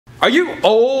Are you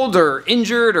old or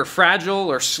injured or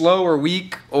fragile or slow or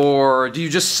weak, or do you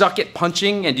just suck at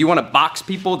punching and do you want to box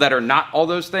people that are not all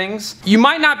those things? You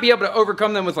might not be able to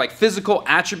overcome them with like physical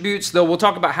attributes, though we'll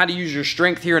talk about how to use your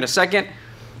strength here in a second.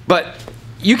 But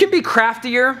you can be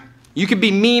craftier, you can be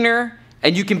meaner,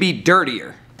 and you can be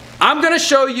dirtier. I'm gonna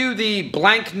show you the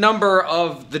blank number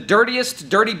of the dirtiest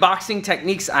dirty boxing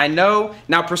techniques I know.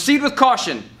 Now proceed with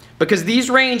caution, because these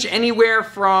range anywhere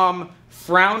from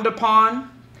frowned upon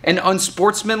and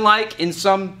unsportsmanlike in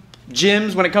some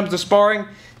gyms when it comes to sparring,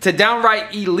 to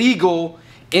downright illegal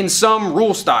in some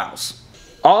rule styles.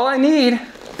 All I need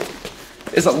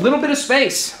is a little bit of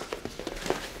space.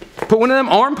 Put one of them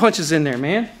arm punches in there,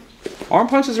 man. Arm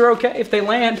punches are okay if they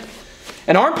land.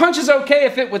 An arm punch is okay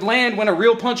if it would land when a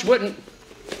real punch wouldn't.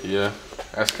 Yeah,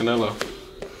 ask Canelo.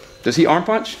 Does he arm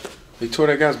punch? He tore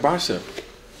that guy's bicep.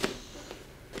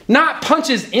 Not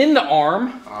punches in the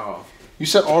arm. Oh. You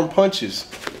said arm punches.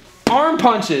 Arm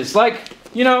punches, like,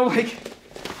 you know, like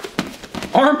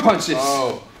arm punches.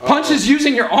 Oh. Punches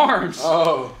using your arms.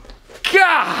 Oh.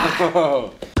 God!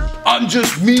 Oh. I'm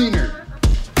just meaner.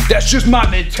 That's just my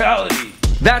mentality.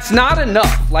 That's not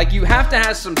enough. Like, you have to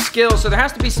have some skill, so there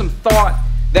has to be some thought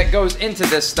that goes into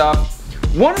this stuff.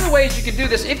 One of the ways you can do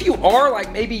this, if you are,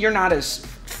 like, maybe you're not as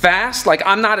fast, like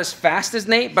I'm not as fast as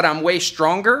Nate, but I'm way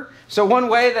stronger. So one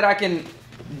way that I can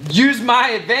use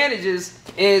my advantages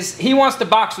is he wants to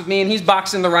box with me and he's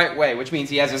boxing the right way, which means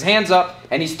he has his hands up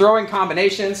and he's throwing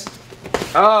combinations.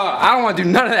 I don't want to do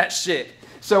none of that shit.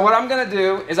 So what I'm going to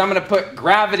do is I'm going to put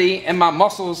gravity and my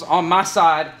muscles on my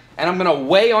side and I'm going to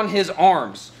weigh on his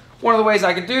arms. One of the ways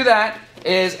I can do that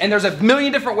is, and there's a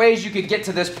million different ways you could get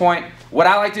to this point. What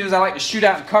I like to do is I like to shoot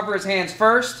out and cover his hands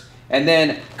first and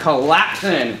then collapse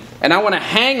in. And I want to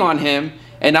hang on him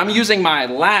and I'm using my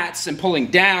lats and pulling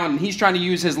down and he's trying to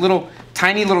use his little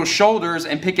tiny little shoulders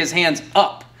and pick his hands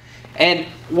up. And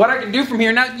what I can do from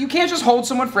here, now you can't just hold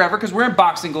someone forever because we're in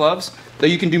boxing gloves, though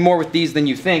you can do more with these than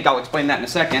you think. I'll explain that in a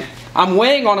second. I'm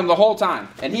weighing on him the whole time.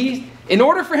 And in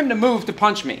order for him to move to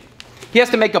punch me, he has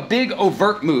to make a big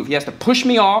overt move. He has to push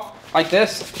me off like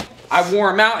this. I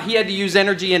wore him out, he had to use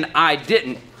energy and I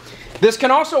didn't. This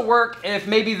can also work if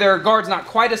maybe their guard's not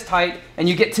quite as tight and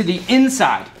you get to the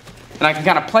inside. And I can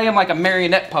kind of play him like a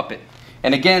marionette puppet.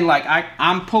 And again, like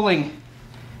I'm pulling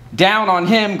down on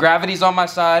him, gravity's on my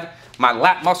side, my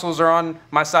lat muscles are on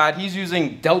my side. He's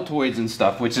using deltoids and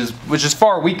stuff, which is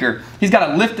far weaker. He's got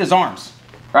to lift his arms,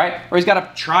 right? Or he's got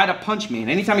to try to punch me. And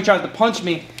anytime he tries to punch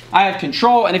me, I have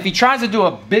control. And if he tries to do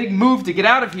a big move to get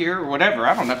out of here or whatever,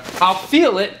 I don't know, I'll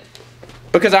feel it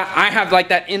because I have like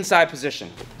that inside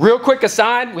position. Real quick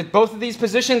aside, with both of these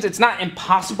positions, it's not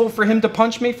impossible for him to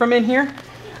punch me from in here.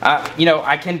 You know,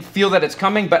 I can feel that it's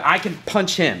coming, but I can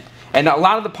punch him. And a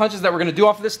lot of the punches that we're gonna do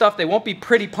off of this stuff, they won't be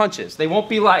pretty punches. They won't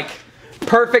be like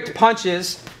perfect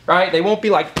punches, right? They won't be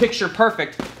like picture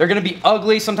perfect. They're gonna be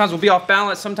ugly. Sometimes we'll be off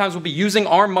balance. Sometimes we'll be using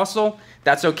arm muscle.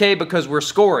 That's okay because we're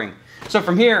scoring. So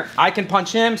from here, I can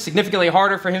punch him, significantly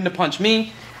harder for him to punch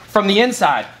me. From the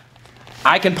inside,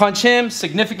 I can punch him,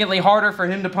 significantly harder for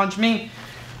him to punch me.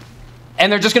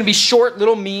 And they're just gonna be short,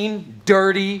 little mean,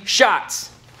 dirty shots.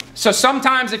 So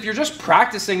sometimes if you're just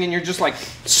practicing and you're just like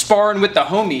sparring with the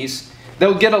homies,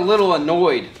 they'll get a little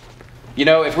annoyed. You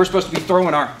know, if we're supposed to be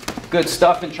throwing our good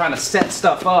stuff and trying to set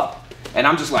stuff up, and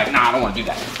I'm just like, nah, I don't want to do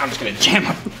that. I'm just going to jam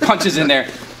my punches in there.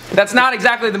 That's not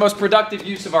exactly the most productive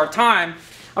use of our time.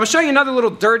 I'm going to show you another little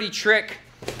dirty trick.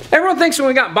 Everyone thinks when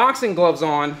we got boxing gloves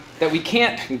on that we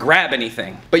can't grab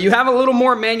anything. But you have a little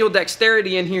more manual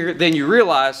dexterity in here than you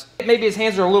realize. Maybe his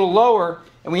hands are a little lower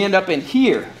and we end up in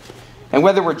here. And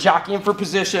whether we're jockeying for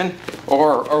position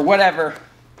or whatever,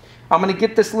 I'm gonna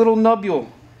get this little nubule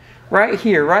right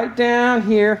here, right down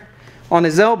here on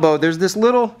his elbow. There's this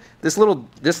little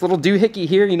doohickey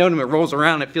here. You know when it rolls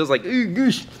around, it feels like, ooh,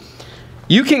 gosh.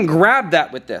 You can grab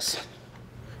that with this.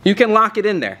 You can lock it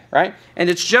in there, right? And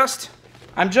it's just,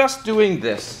 I'm just doing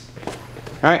this,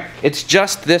 all right? It's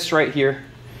just this right here.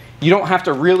 You don't have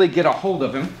to really get a hold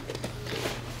of him.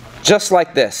 Just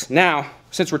like this. Now,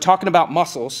 since we're talking about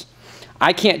muscles,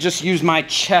 I can't just use my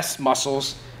chest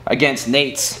muscles against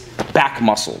Nate's back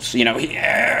muscles. You know,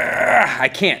 I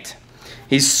can't.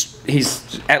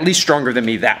 He's at least stronger than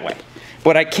me that way.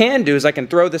 What I can do is I can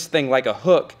throw this thing like a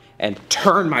hook and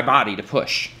turn my body to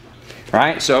push,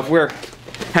 right? So if we're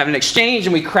having an exchange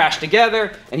and we crash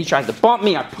together and he tries to bump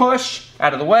me, I push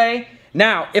out of the way.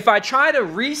 Now, if I try to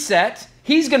reset,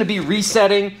 he's gonna be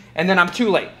resetting and then I'm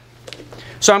too late.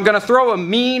 So I'm gonna throw a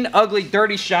mean, ugly,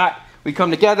 dirty shot. We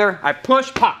come together, I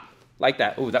push, pop, like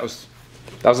that. Ooh, that was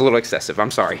a little excessive,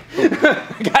 I'm sorry.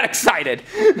 I got excited.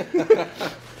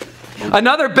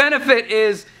 Another benefit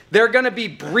is they're gonna be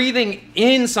breathing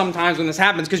in sometimes when this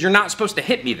happens because you're not supposed to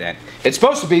hit me then. It's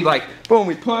supposed to be like, boom,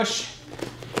 we push.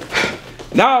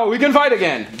 Now we can fight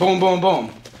again. Boom, boom,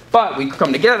 boom. But we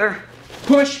come together,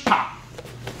 push, pop.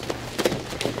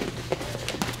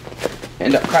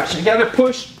 End up crashing together,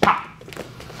 push, pop.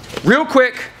 Real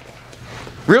quick,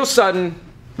 real sudden,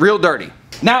 real dirty.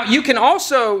 Now you can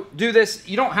also do this,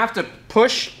 you don't have to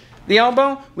push the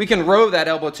elbow. We can row that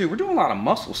elbow too. We're doing a lot of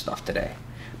muscle stuff today.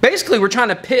 Basically, we're trying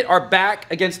to pit our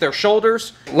back against their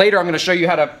shoulders. Later, I'm gonna show you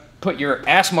how to put your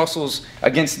ass muscles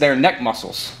against their neck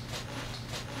muscles.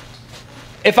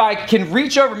 If I can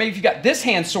reach over, maybe if you got this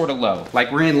hand sort of low,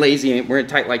 like we're in lazy and we're in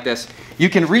tight like this, you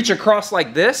can reach across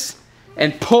like this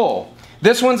and pull.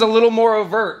 This one's a little more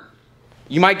overt.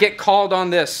 You might get called on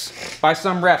this by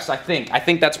some refs, I think. I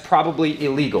think that's probably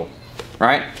illegal,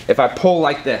 right? If I pull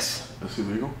like this. That's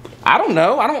illegal? I don't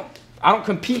know. I don't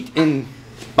compete in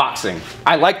boxing.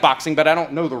 I like boxing, but I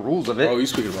don't know the rules of it. Oh, you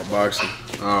speaking about boxing?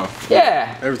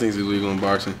 Yeah. Everything's illegal in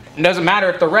boxing. It doesn't matter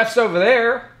if the ref's over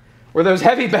there, where those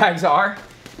heavy bags are,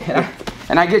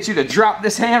 and I get you to drop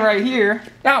this hand right here.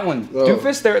 That one,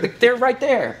 doofus, they're right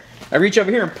there. I reach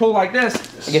over here and pull like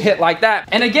this, I get hit like that.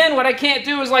 And again, what I can't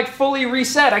do is like fully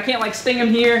reset. I can't like sting him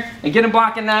here and get him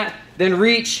blocking that, then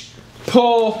reach,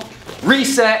 pull,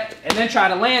 reset, and then try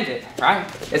to land it, right?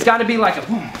 It's gotta be like a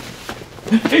boom,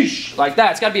 like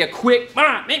that. It's gotta be a quick,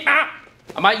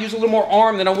 I might use a little more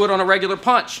arm than I would on a regular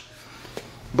punch.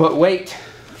 But wait,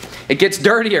 it gets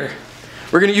dirtier.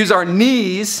 We're gonna use our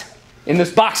knees in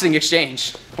this boxing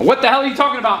exchange. What the hell are you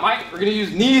talking about, Mike? We're gonna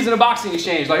use knees in a boxing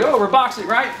exchange. Like, oh, we're boxing,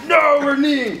 right? No, we're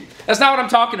kneeing. That's not what I'm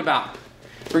talking about.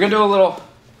 We're gonna do a little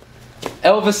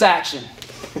Elvis action.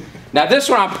 Now this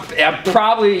one,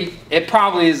 it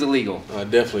probably is illegal.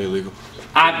 Definitely illegal.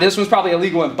 This one's probably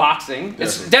illegal in boxing. Definitely.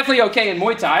 It's definitely okay in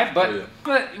Muay Thai,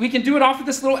 but we can do it off of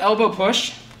this little elbow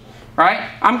push, right?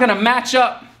 I'm gonna match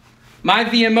up my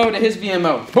VMO to his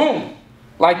VMO. Boom,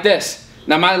 like this.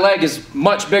 Now my leg is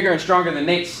much bigger and stronger than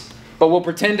Nate's, but we'll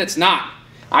pretend it's not.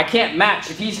 I can't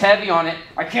match, if he's heavy on it,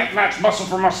 I can't match muscle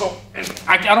for muscle.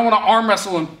 I don't want to arm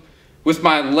wrestle him with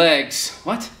my legs.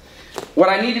 What? What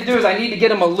I need to do is I need to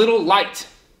get him a little light,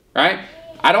 right?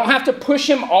 I don't have to push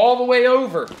him all the way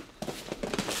over.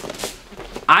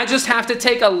 I just have to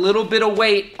take a little bit of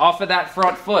weight off of that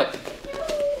front foot.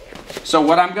 So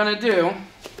what I'm gonna do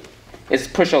is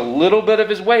push a little bit of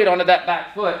his weight onto that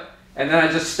back foot, and then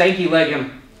I just stanky leg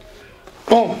him.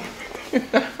 Boom.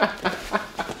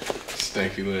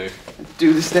 Stanky leg.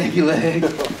 Do the stanky leg.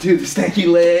 Do the stanky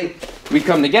leg. We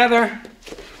come together.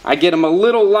 I get him a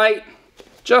little light,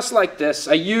 just like this.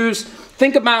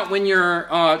 Think about when you're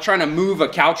trying to move a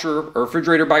couch or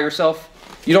refrigerator by yourself.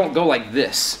 You don't go like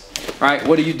this, right?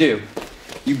 What do?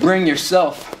 You bring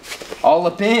yourself all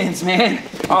up ins, man.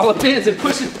 All up ins and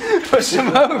push him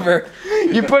over.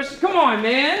 You push, come on,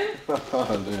 man.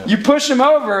 Oh, you push him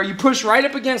over, you push right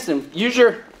up against him. Use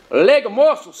your leg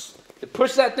muscles to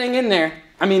push that thing in there.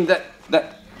 I mean,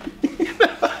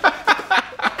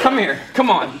 Come here, come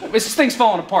on. This thing's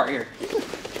falling apart here.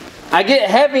 I get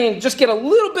heavy and just get a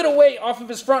little bit of weight off of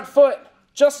his front foot,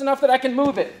 just enough that I can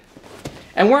move it.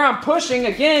 And where I'm pushing,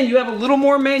 again, you have a little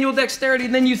more manual dexterity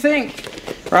than you think,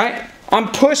 right?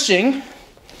 I'm pushing,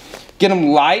 get him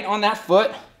light on that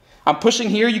foot. I'm pushing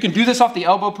here. You can do this off the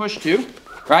elbow push too,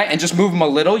 right? And just move him a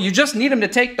little. You just need him to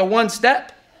take the one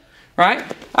step, right?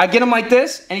 I get him like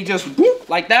this, and he just whoop,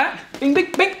 like that. Bing,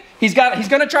 bing, bing. He's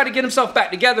gonna try to get himself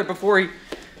back together before he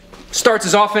starts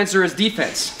his offense or his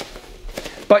defense.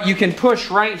 But you can push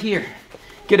right here.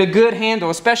 Get a good handle,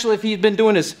 especially if he's been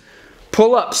doing his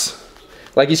pull-ups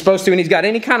like he's supposed to, and he's got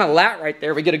any kind of lat right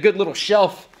there. We get a good little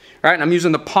shelf, right? And I'm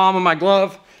using the palm of my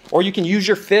glove, or you can use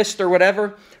your fist or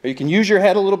whatever, or you can use your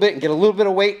head a little bit and get a little bit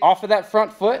of weight off of that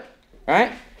front foot,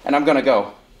 right? And I'm gonna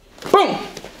go, boom.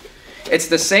 It's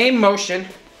the same motion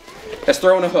as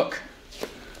throwing a hook.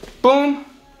 Boom,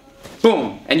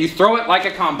 boom, and you throw it like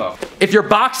a combo. If you're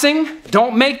boxing,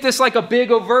 don't make this like a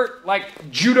big overt,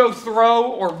 like judo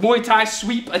throw or Muay Thai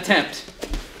sweep attempt.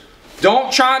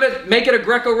 Don't try to make it a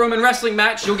Greco-Roman wrestling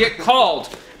match, you'll get called,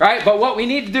 right? But what we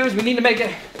need to do is we need to make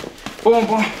it boom,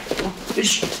 boom,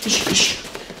 ish, ish, ish,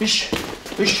 ish,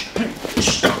 ish,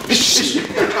 ish, ish.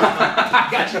 I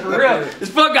got you for real. This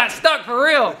foot got stuck for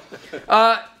real.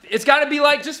 It's gotta be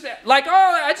like, just like,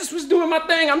 oh, I just was doing my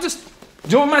thing. I'm just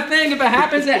doing my thing. If it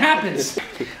happens, it happens.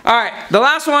 All right, the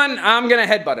last one, I'm gonna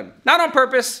headbutt him. Not on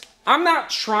purpose. I'm not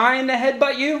trying to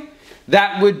headbutt you.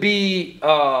 That would be,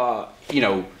 you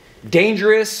know,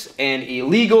 dangerous and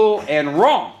illegal and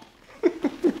wrong.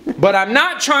 But I'm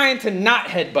not trying to not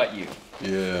headbutt you.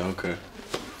 Yeah, okay.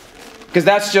 Because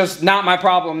that's just not my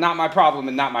problem, not my problem,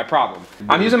 and not my problem.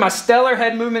 I'm using my stellar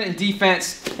head movement and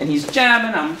defense, and he's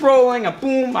jamming, I'm rolling, I'm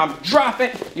boom, I'm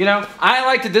dropping. You know, I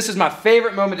like to, this is my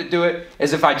favorite moment to do it,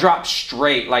 is if I drop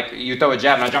straight, like you throw a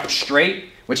jab and I drop straight,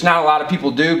 which not a lot of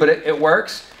people do, but it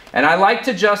works. And I like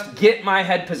to just get my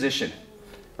head position,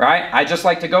 right? I just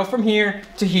like to go from here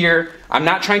to here. I'm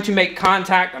not trying to make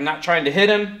contact, I'm not trying to hit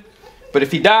him, but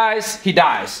if he dies,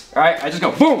 right? I just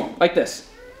go boom, like this.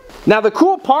 Now the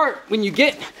cool part when you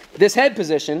get this head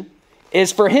position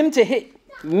is for him to hit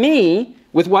me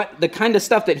with the kind of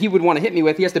stuff that he would want to hit me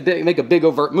with. He has to make a big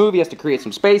overt move. He has to create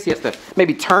some space. He has to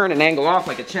maybe turn and angle off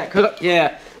like a check hook,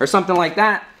 yeah, or something like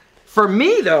that. For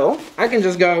me though, I can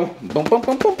just go boom, boom,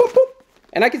 boom, boom, boom, boom,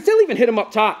 and I can still even hit him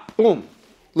up top. Boom,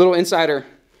 little insider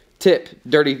tip,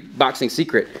 dirty boxing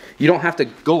secret. You don't have to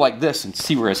go like this and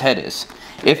see where his head is.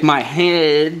 If my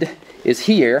head is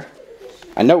here,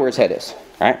 I know where his head is.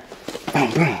 Right?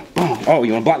 Boom, boom, boom. Oh,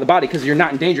 you want to block the body because you're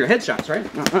not in danger of headshots, right?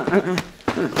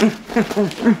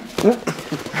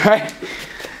 Right?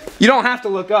 You don't have to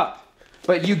look up,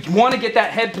 but you want to get that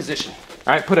head position.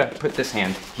 All right, put this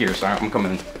hand here. So I'm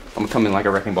coming in like a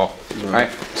wrecking ball. All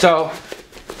right. So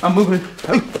I'm moving,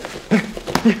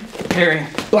 parrying,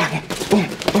 blocking, boom,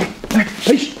 boom,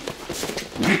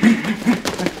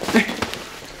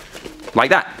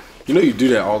 like that. You know you do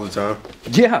that all the time.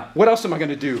 Yeah, what else am I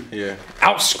gonna do? Yeah.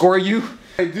 Outscore you?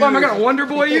 Hey, what, am I gonna Wonder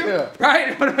Boy you? Yeah.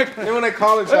 Right? And when they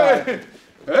call it time.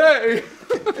 Hey!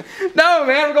 No,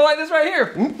 man, we'll go like this right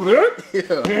here.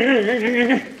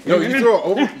 Yeah. Yo,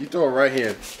 you throw a right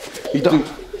hand.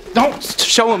 Don't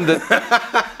show him the...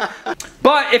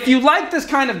 But if you like this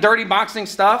kind of dirty boxing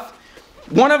stuff,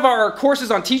 one of our courses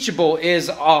on Teachable is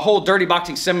a whole dirty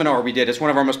boxing seminar we did. It's one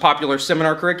of our most popular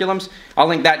seminar curriculums. I'll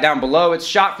link that down below. It's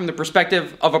shot from the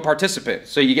perspective of a participant.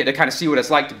 So you get to kind of see what it's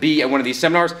like to be at one of these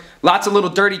seminars. Lots of little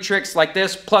dirty tricks like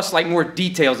this, plus like more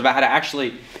details about how to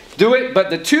actually do it. But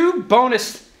the two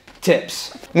bonus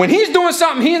tips. When he's doing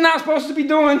something he's not supposed to be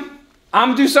doing, I'm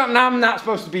gonna do something I'm not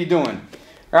supposed to be doing,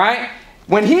 right?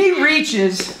 When he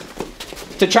reaches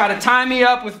to try to tie me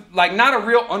up with, like, not a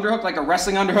real underhook, like a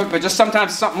wrestling underhook, but just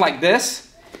sometimes something like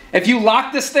this. If you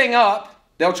lock this thing up,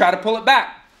 they'll try to pull it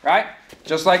back, right?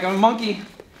 Just like a monkey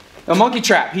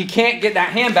trap. He can't get that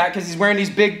hand back because he's wearing these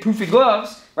big poofy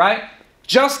gloves, right?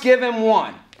 Just give him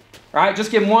one, right? Just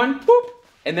give him one, boop,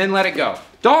 and then let it go.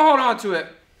 Don't hold on to it.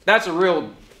 That's a real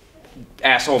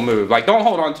asshole move. Like, don't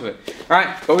hold on to it,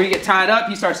 right? But when you get tied up,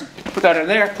 he starts to put that in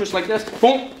there, push like this,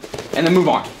 boom, and then move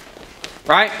on.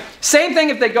 Right? Same thing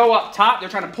if they go up top, they're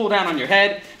trying to pull down on your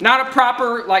head. Not a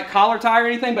proper like collar tie or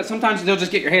anything, but sometimes they'll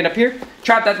just get your hand up here,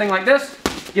 trap that thing like this,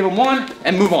 give them one,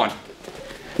 and move on.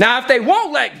 Now if they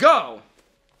won't let go.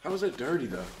 How is that dirty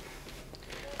though?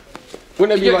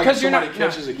 Wouldn't it be like somebody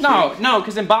catches a kid? No,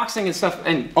 because in boxing and stuff,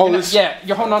 and yeah,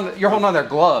 you're holding on their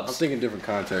gloves. I'm thinking different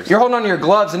context. You're holding on to your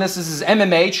gloves, and this is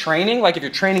MMA training. Like if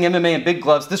you're training MMA in big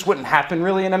gloves, this wouldn't happen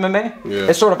really in MMA. Yeah.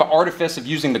 It's sort of an artifice of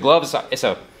using the gloves. It's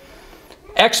a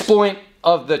exploit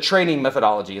of the training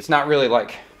methodology. It's not really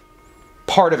like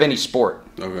part of any sport.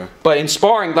 Okay. But in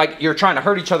sparring, like you're trying to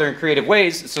hurt each other in creative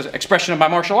ways. It's an expression of my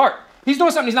martial art. He's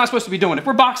doing something he's not supposed to be doing. If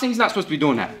we're boxing, he's not supposed to be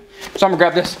doing that. So I'm gonna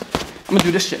grab this. I'm gonna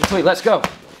do this shit until he lets go. All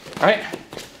right?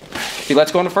 If he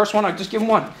lets go on the first one, I'll just give him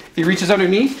one. If he reaches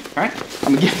underneath, all right,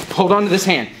 I'm gonna hold on to this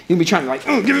hand. He'll be trying to like,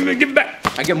 give it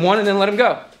back. I give him one and then let him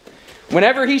go.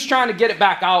 Whenever he's trying to get it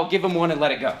back, I'll give him one and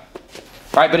let it go. All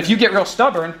right? But if you get real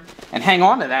stubborn and hang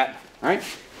on to that, all right,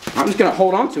 I'm just gonna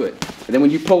hold on to it. And then when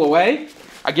you pull away,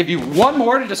 I give you one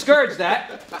more to discourage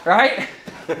that, right?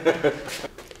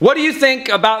 What do you think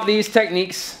about these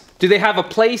techniques? Do they have a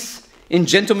place in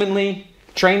gentlemanly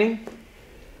training?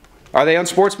 Are they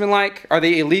unsportsmanlike? Are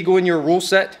they illegal in your rule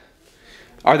set?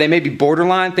 Are they maybe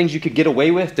borderline, things you could get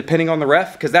away with depending on the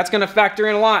ref? Because that's gonna factor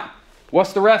in a lot.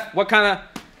 What's the ref? What kind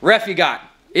of ref you got?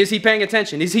 Is he paying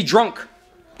attention? Is he drunk?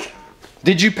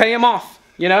 Did you pay him off?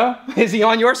 You know? Is he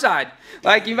on your side?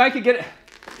 Like you might could get it.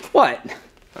 What?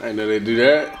 I didn't know they do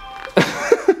that.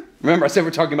 Remember I said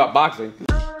we're talking about boxing.